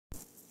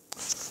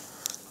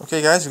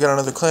Okay guys, we got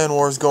another clan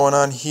wars going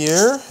on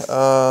here.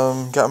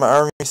 Got my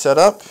army set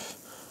up.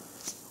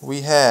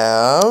 We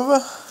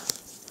have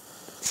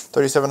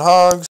 37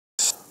 hogs.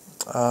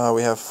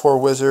 We have 4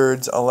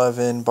 wizards,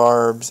 11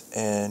 barbs,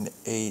 and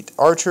 8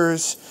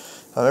 archers.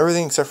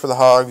 Everything except for the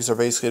hogs are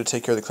basically to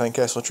take care of the clan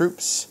castle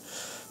troops.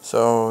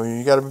 So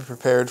you got to be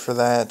prepared for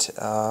that.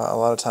 A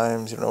lot of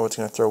times you don't know what's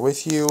going to throw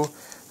with you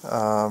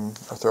or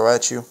throw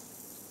at you.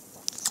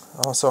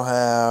 I also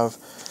have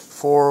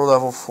 4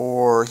 level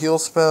 4 heal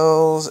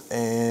spells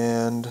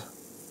and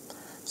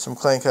some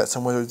clan cats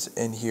and wizards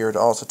in here to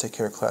also take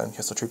care of clan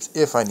castle troops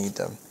if I need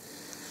them.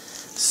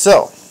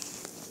 So,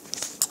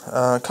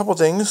 a couple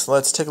things.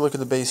 Let's take a look at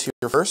the base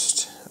here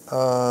first.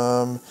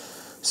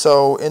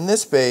 So in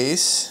this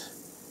base,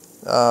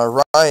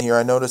 Ryan here,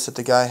 I noticed that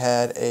the guy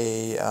had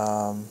a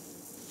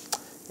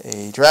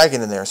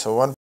dragon in there, so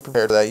one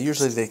prepared for that.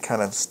 Usually they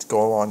kind of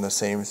go along the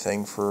same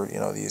thing for, you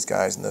know, these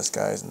guys and this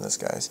guys and this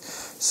guys.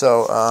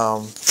 So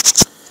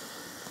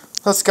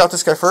let's scout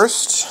this guy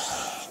first.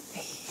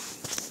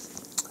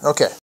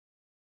 Okay,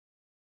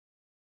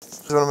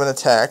 here's what I'm going to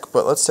attack,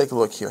 but let's take a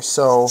look here.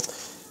 So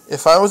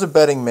if I was a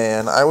betting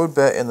man, I would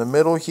bet in the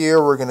middle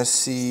here we're going to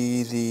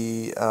see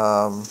the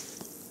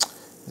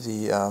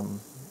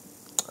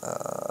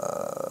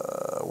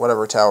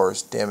whatever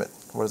towers, damn it,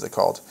 what is it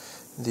called?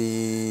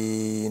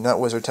 The, not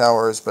wizard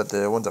towers, but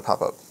the ones that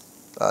pop up,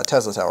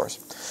 Tesla towers.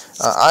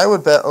 I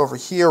would bet over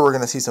here we're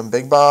going to see some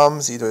big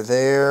bombs, either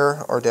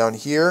there or down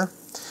here.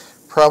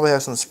 Probably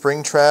have some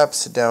spring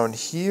traps down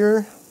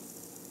here.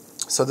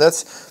 So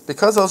that's,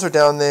 because those are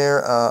down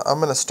there, I'm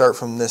going to start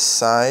from this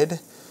side.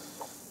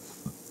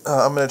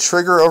 I'm going to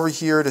trigger over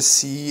here to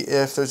see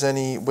if there's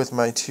any, with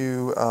my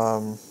 2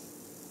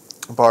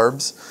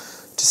 barbs,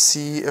 to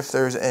see if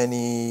there's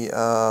any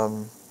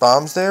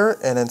bombs there,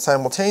 and then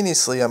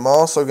simultaneously I'm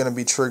also going to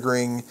be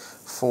triggering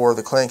for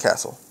the clan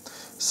castle.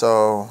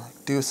 So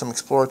do some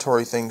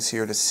exploratory things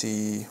here to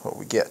see what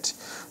we get.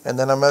 And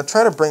then I'm going to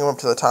try to bring them up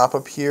to the top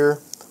up here,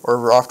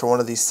 or off to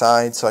one of these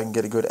sides so I can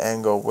get a good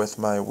angle with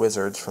my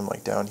wizards from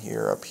like down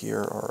here, up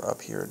here, or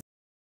up here.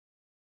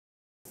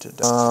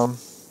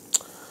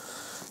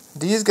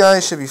 These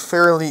guys should be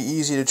fairly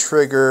easy to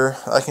trigger.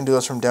 I can do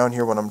this from down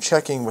here when I'm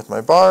checking with my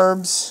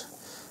barbs.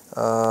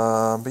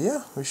 But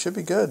yeah, we should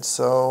be good.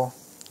 So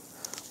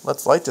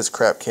let's light this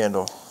crap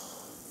candle.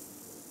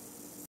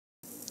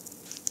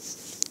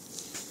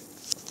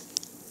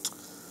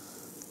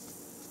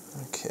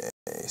 Okay,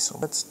 so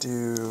let's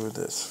do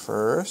this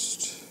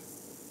first.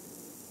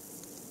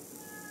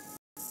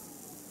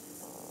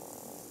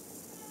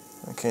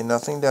 Okay,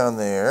 nothing down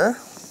there.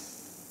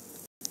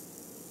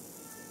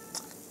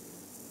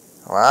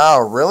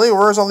 Wow, really?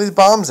 Where's all these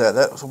bombs at?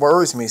 That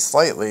worries me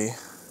slightly.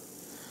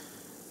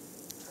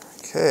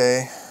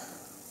 Okay.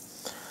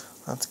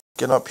 Let's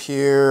get up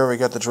here. We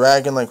got the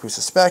dragon like we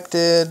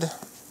suspected.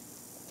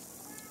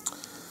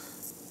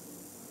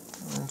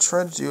 And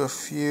try to do a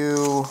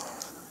few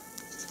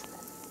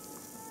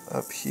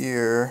up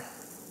here.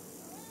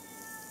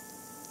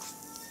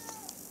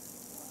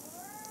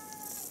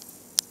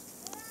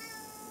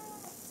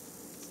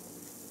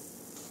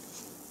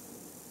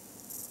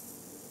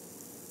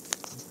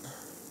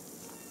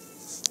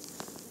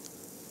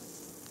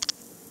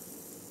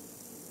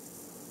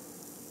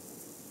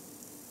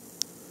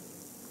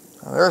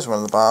 Oh, there's one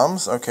of the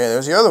bombs. Okay,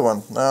 there's the other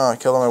one. Oh, I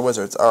killed all my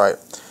wizards. Alright,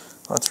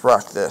 let's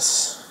rock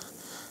this.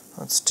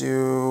 Let's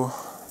do...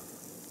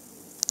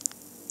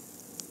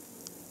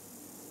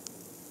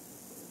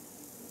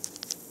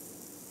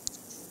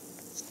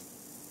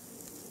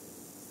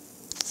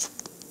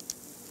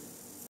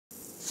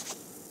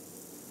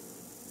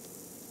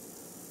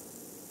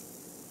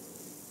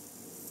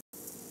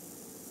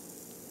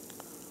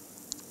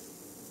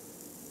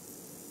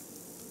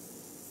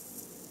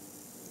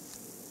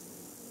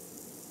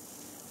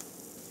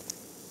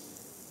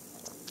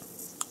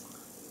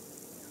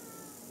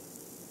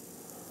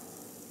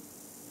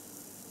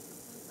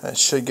 That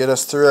should get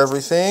us through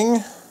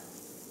everything.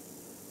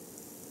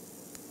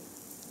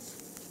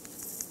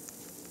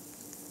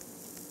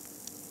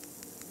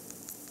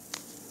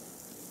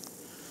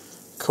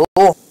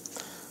 Cool.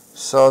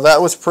 So that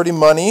was pretty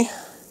money.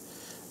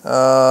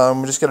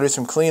 We just got to do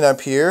some cleanup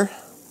here,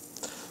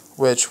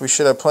 which we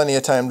should have plenty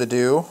of time to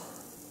do.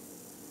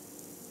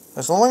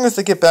 As long as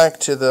they get back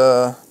to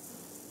the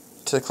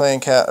clan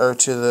cat or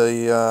to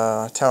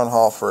the town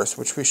hall first,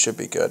 which we should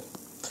be good.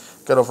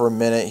 Got over a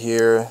minute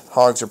here.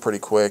 Hogs are pretty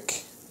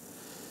quick.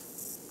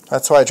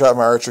 That's why I dropped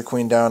my archer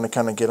queen down to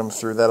kind of get them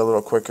through that a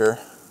little quicker.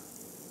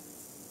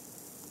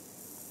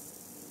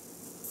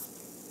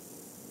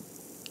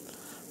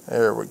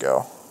 There we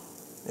go.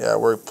 Yeah,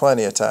 we're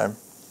plenty of time.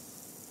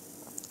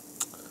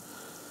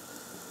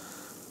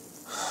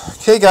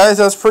 Okay guys,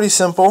 that was pretty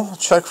simple.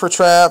 Check for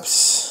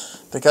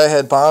traps. The guy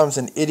had bombs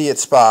in idiot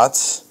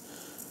spots.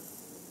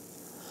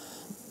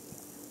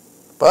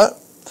 But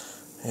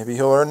maybe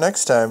he'll learn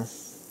next time.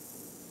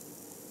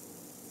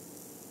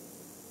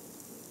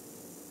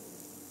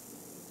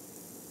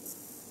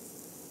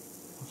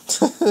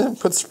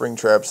 Put spring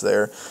traps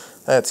there.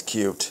 That's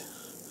cute.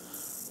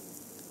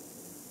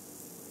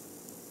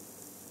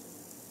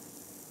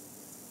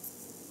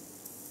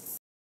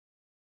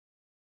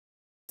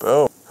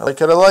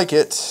 like it, I like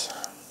it.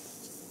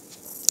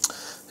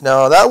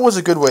 Now, that was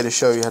a good way to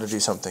show you how to do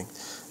something.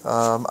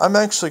 I'm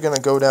actually going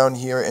to go down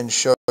here and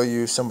show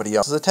you somebody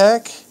else's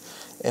attack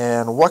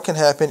and what can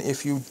happen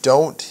if you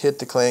don't hit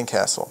the clan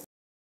castle.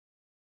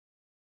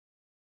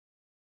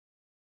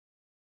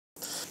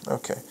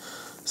 Okay,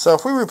 so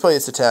if we replay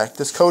its attack,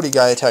 this Cody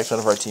guy attacked one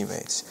of our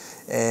teammates,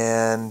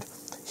 and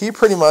he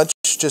pretty much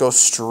just goes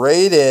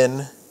straight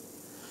in,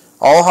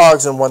 all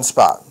hogs in one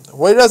spot.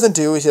 What he doesn't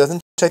do is he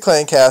doesn't check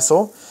clan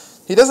castle.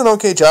 He does an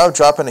okay job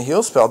dropping a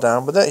heal spell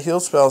down, but that heal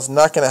spell is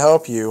not going to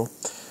help you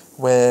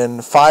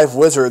when 5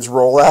 wizards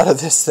roll out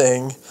of this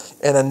thing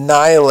and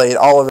annihilate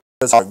all of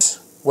his hogs.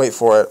 Wait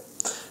for it.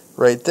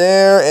 Right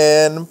there,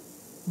 and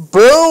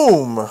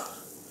boom!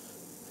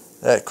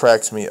 That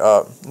cracks me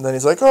up. And then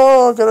he's like,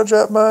 oh, I gotta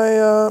drop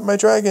my my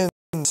dragons.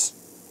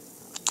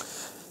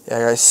 Yeah,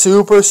 guys,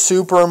 super,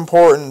 super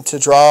important to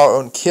draw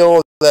and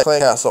kill that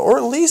clan castle, or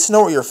at least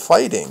know what you're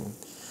fighting.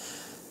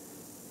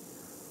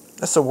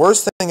 That's the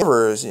worst thing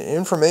ever, is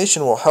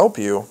information will help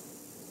you.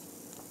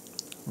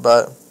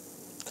 But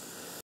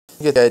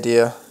you get the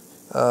idea.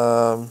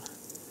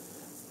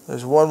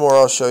 There's one more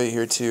I'll show you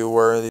here too,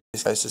 where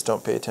these guys just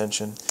don't pay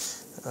attention.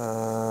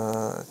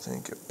 I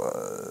think it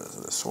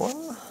was this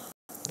one.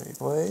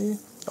 Replay.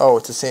 Oh,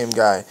 it's the same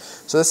guy.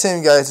 So the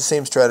same guy has the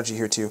same strategy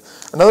here too.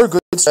 Another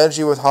good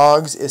strategy with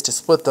hogs is to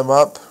split them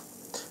up.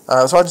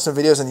 I was watching some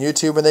videos on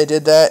YouTube and they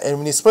did that, and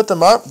when you split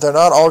them up, they're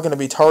not all going to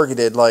be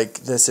targeted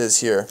like this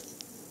is here.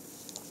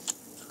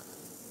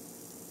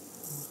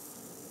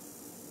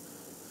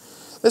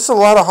 This is a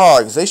lot of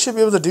hogs. They should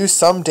be able to do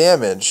some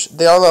damage.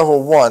 They are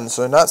level 1,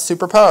 so they're not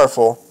super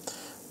powerful.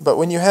 But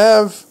when you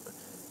have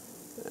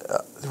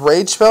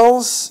rage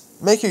spells,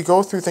 make you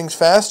go through things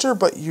faster,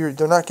 but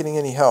they're not getting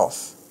any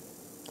health.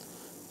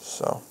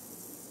 So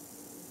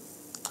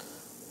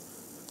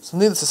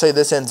needless to say,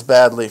 this ends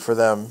badly for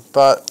them.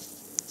 But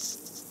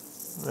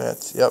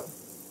yep.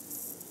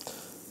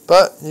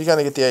 But you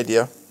gotta get the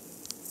idea.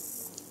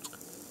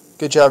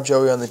 Good job,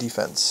 Joey, on the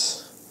defense.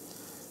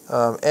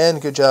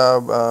 And good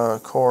job,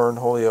 Corn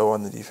Holio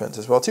on the defense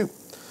as well, too.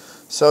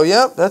 So,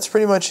 yeah, that's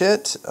pretty much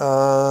it.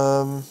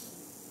 Guys,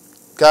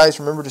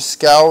 remember to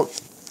scout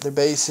their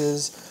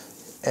bases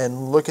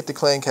and look at the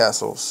clan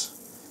castles.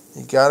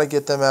 You got to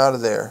get them out of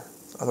there.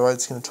 Otherwise,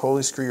 it's going to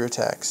totally screw your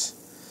attacks.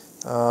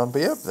 But,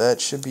 yeah, that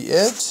should be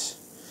it.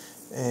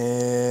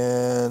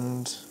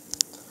 And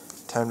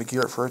time to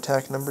gear up for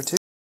attack number 2.